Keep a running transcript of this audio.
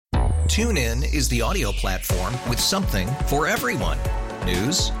TuneIn is the audio platform with something for everyone.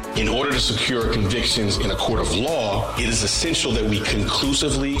 News. In order to secure convictions in a court of law, it is essential that we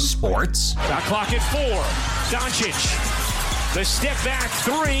conclusively. Sports. Shot clock at 4. Doncic. The step back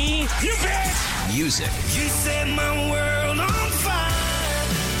 3. You bet. Music. You set my world on fire.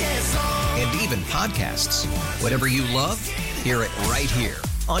 Yes, and even podcasts. Whatever you love, hear it right here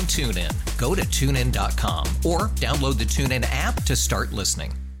on TuneIn. Go to TuneIn.com or download the TuneIn app to start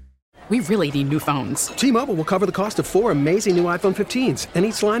listening. We really need new phones. T-Mobile will cover the cost of 4 amazing new iPhone 15s, and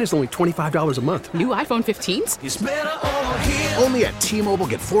each line is only $25 a month. New iPhone 15s? it's better over here. Only at T-Mobile,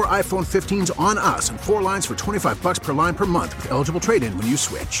 get 4 iPhone 15s on us and 4 lines for $25 per line per month with eligible trade-in when you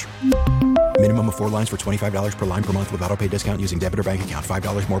switch. Minimum of 4 lines for $25 per line per month with autopay discount using debit or bank account.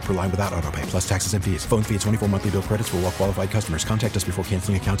 $5 more per line without autopay, plus taxes and fees. Phone fee at 24 monthly bill credits for well-qualified customers. Contact us before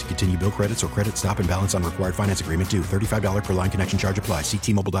canceling account to continue bill credits or credit stop and balance on required finance agreement due. $35 per line connection charge applies. See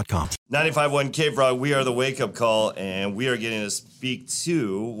T-Mobile.com. 95.1 K-Frog, we are the wake-up call, and we are getting to speak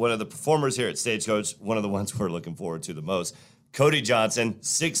to one of the performers here at Stagecoach, one of the ones we're looking forward to the most. Cody Johnson,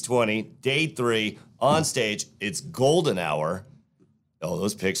 620, day 3, on stage. It's golden hour. Oh,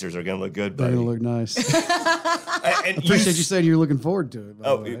 those pictures are going to look good, buddy. They're going to look nice. I appreciate you saying you're looking forward to it.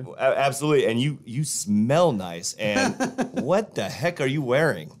 Absolutely. And you smell nice. And what the heck are you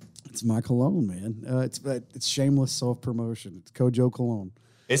wearing? It's my cologne, man. It's shameless self-promotion. It's Kojo Cologne.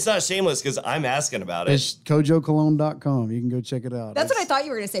 It's not shameless because I'm asking about it. It's kojocologne.com. You can go check it out. That's what I thought you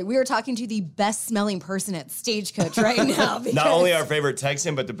were going to say. We were talking to the best-smelling person at Stagecoach right now. Not only our favorite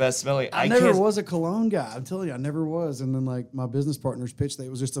Texan, but the best-smelling. I never was a cologne guy. I'm telling you, I never was. And then, like, my business partners pitched that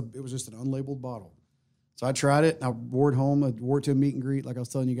it was just an unlabeled bottle. So I tried it. And I wore it home. I wore it to a meet and greet, like I was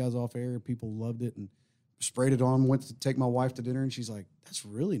telling you guys off air. People loved it and sprayed it on. Went to take my wife to dinner, and she's like, "That's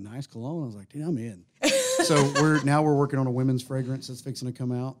really nice cologne." I was like, "Dude, I'm in." So we're working on a women's fragrance that's fixing to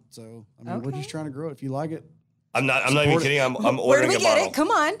come out. So we're just trying to grow it. If you like it, I'm not even kidding. I'm ordering a bottle. Where do we get it? Come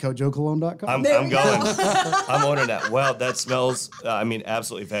on, kojocologne.com. I'm going. I'm ordering that. Well, that smells.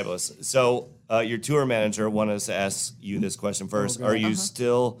 Absolutely fabulous. So your tour manager wanted us to ask you this question first. Are you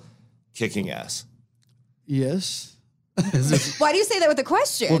still kicking ass? Yes. Why do you say that with a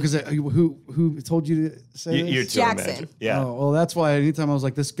question? Well, because who told you to say this? Your tour Jackson. manager. Yeah. Oh, well, that's why anytime I was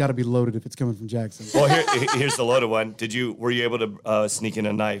like, this got to be loaded if it's coming from Jackson. Well, here's the loaded one. Were you able to sneak in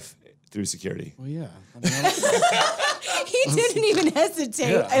a knife through security? Well, yeah. He didn't even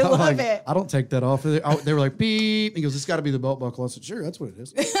hesitate. Yeah, I love it. I don't take that off. They were like, beep. He goes, it's got to be the belt buckle. I said, sure, that's what it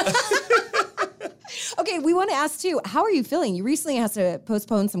is. Okay, we want to ask too, how are you feeling? You recently had to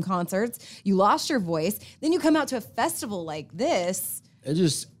postpone some concerts. You lost your voice. Then you come out to a festival like this. It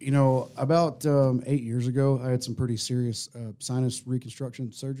just, about 8 years ago, I had some pretty serious sinus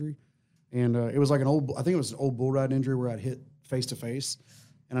reconstruction surgery. And it was like an old bull ride injury where I'd hit face to face.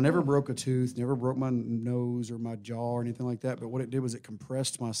 And I never broke a tooth, never broke my nose or my jaw or anything like that. But what it did was it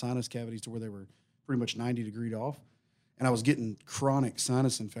compressed my sinus cavities to where they were pretty much 90 degrees off. And I was getting chronic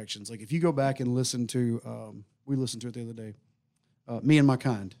sinus infections. Like if you go back and listen to, we listened to it the other day, Me and My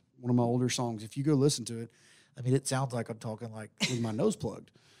Kind, one of my older songs. If you go listen to it, it sounds like I'm talking like with my nose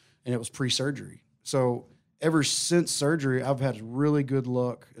plugged. And it was pre-surgery. So ever since surgery, I've had really good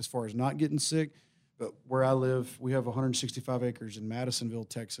luck as far as not getting sick. But where I live, we have 165 acres in Madisonville,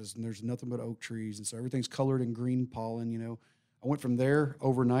 Texas, and there's nothing but oak trees. And so everything's colored in green pollen, I went from there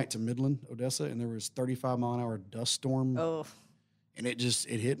overnight to Midland, Odessa, and there was 35-mile-an-hour dust storm. Oh. And it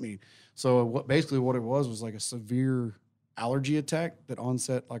hit me. So what it was like a severe allergy attack that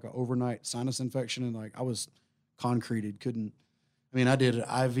onset like an overnight sinus infection. And like I was concreted, I did an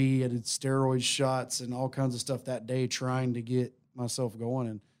IV, I did steroid shots and all kinds of stuff that day trying to get myself going.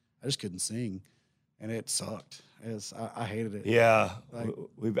 And I just couldn't sing. And it sucked. I hated it. Yeah.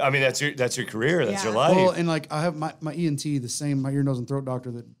 That's your career. That's your life. Well, and like I have my ENT, my ear, nose, and throat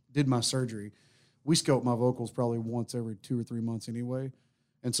doctor that did my surgery. We scope my vocals probably once every 2 or 3 months anyway.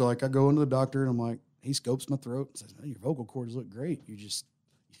 And so like I go into the doctor and I'm like, he scopes my throat and says, your vocal cords look great. You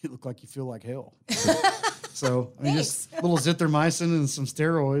look like you feel like hell. So just a little zithromycin and some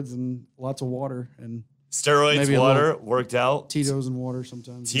steroids and lots of water and steroids, water worked out. Tito's and water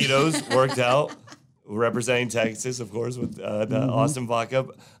sometimes. Tito's worked out. Representing Texas, of course, with the Austin vodka.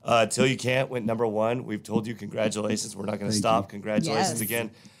 Till You Can't went #1. We've told you congratulations. We're not going to stop. Congratulations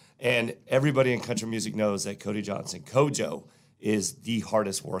again. And everybody in country music knows that Cody Johnson, Kojo, is the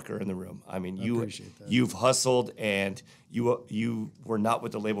hardest worker in the room. You've hustled, and you were not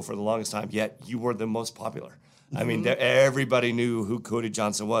with the label for the longest time, yet you were the most popular. Everybody knew who Cody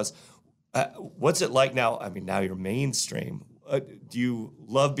Johnson was. What's it like now? Now you're mainstream. Do you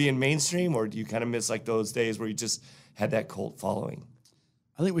love being mainstream, or do you kind of miss like those days where you just had that cult following?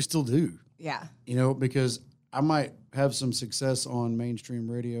 I think we still do. Yeah. You know, because I might have some success on mainstream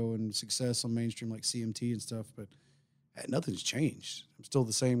radio and success on mainstream like CMT and stuff, but nothing's changed. I'm still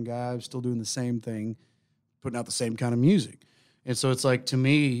the same guy. I'm still doing the same thing, putting out the same kind of music. And so it's like, to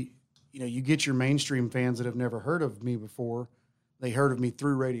me, you know, you get your mainstream fans that have never heard of me before. They heard of me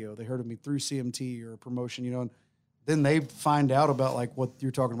through radio. They heard of me through CMT or promotion, you know, and then they find out about like what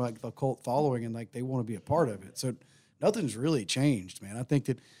you're talking about, like the cult following, and like they want to be a part of it. So nothing's really changed, man. I think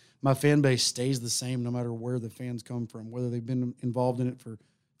that my fan base stays the same no matter where the fans come from, whether they've been involved in it for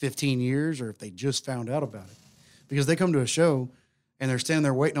 15 years or if they just found out about it. Because they come to a show and they're standing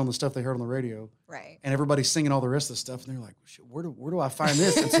there waiting on the stuff they heard on the radio. Right. And everybody's singing all the rest of the stuff, and they're like, where do I find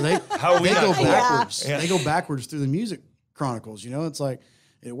this? And so they go backwards. Yeah. They go backwards through the music chronicles, you know? It's like,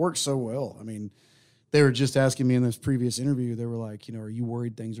 it works so well. I mean, they were just asking me in this previous interview, they were like, you know, are you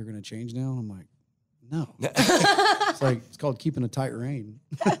worried things are going to change now? I'm like, no. It's like, it's called keeping a tight rein.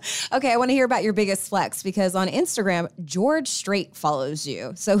 Okay, I want to hear about your biggest flex, because on Instagram, George Strait follows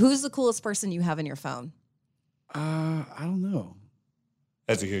you. So who's the coolest person you have in your phone? I don't know.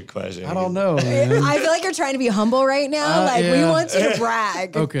 That's a good question. I don't know, man. I feel like you're trying to be humble right now. We want you to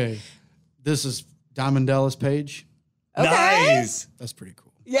brag. Okay. This is Diamond Dallas Page. Okay. Nice. That's pretty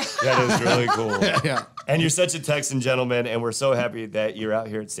cool. Yeah. That is really cool. Yeah. And you're such a Texan gentleman, and we're so happy that you're out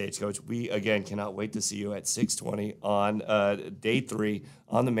here at Stagecoach. We, again, cannot wait to see you at 6:20 on day 3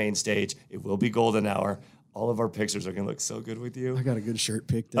 on the main stage. It will be golden hour. All of our pictures are going to look so good with you. I got a good shirt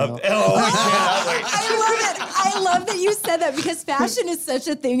picked out. We cannot wait. I love it. I love that you said that, because fashion is such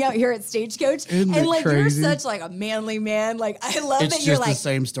a thing out here at Stagecoach. Isn't and it like crazy? you're such like a manly man. Like I love It's that you're just like the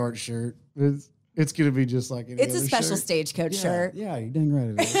same start shirt. It's going to be just like any it's a other special shirt. Stagecoach shirt. Yeah, you're dang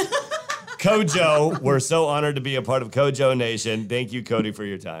right it is. Kojo, we're so honored to be a part of Kojo Nation. Thank you, Cody, for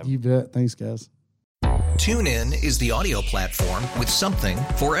your time. You bet. Thanks, guys. TuneIn is the audio platform with something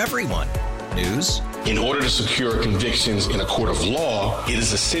for everyone. News. In order to secure convictions in a court of law, it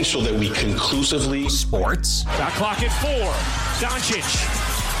is essential that we conclusively. Sports. Shot clock at 4.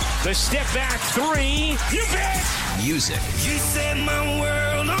 Doncic. The step back 3. You bet. Music. You set my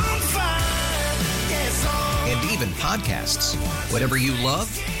world on fire. Yes, And even podcasts. Whatever you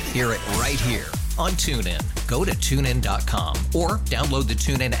love, hear it right here on TuneIn. Go to TuneIn.com or download the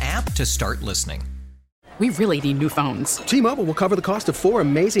TuneIn app to start listening. We really need new phones. T-Mobile will cover the cost of 4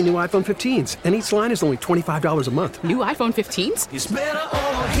 amazing new iPhone 15s, and each line is only $25 a month. New iPhone 15s? it's better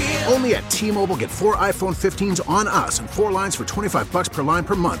over here. Only at T-Mobile, get 4 iPhone 15s on us and 4 lines for $25 per line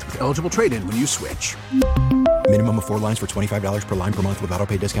per month with eligible trade-in when you switch. Minimum of 4 lines for $25 per line per month with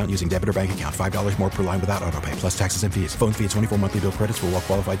auto-pay discount using debit or bank account. $5 more per line without auto-pay, plus taxes and fees. Phone fee at 24 monthly bill credits for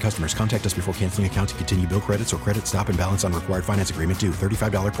well-qualified customers. Contact us before canceling account to continue bill credits or credit stop and balance on required finance agreement due.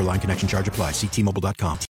 $35 per line connection charge applies. See T-Mobile.com.